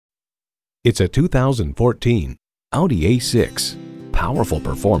It's a 2014 Audi A6. Powerful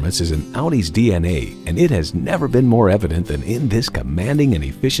performance is in Audi's DNA, and it has never been more evident than in this commanding and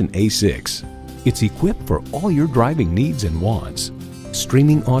efficient A6. It's equipped for all your driving needs and wants.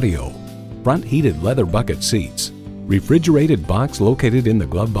 Streaming audio, front heated leather bucket seats, refrigerated box located in the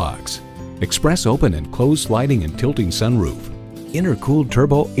glove box, express open and closed sliding and tilting sunroof, intercooled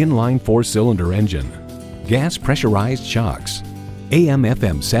turbo inline 4-cylinder engine, gas pressurized shocks,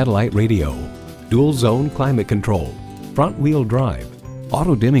 AM/FM satellite radio, dual zone climate control, front wheel drive,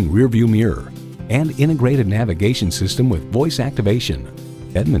 auto dimming rear view mirror, and integrated navigation system with voice activation.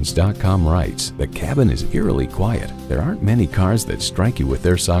 Edmunds.com writes, "The cabin is eerily quiet. There aren't many cars that strike you with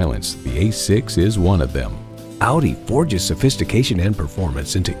their silence. The A6 is one of them." Audi forges sophistication and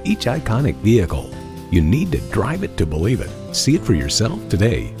performance into each iconic vehicle. You need to drive it to believe it. See it for yourself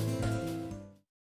today.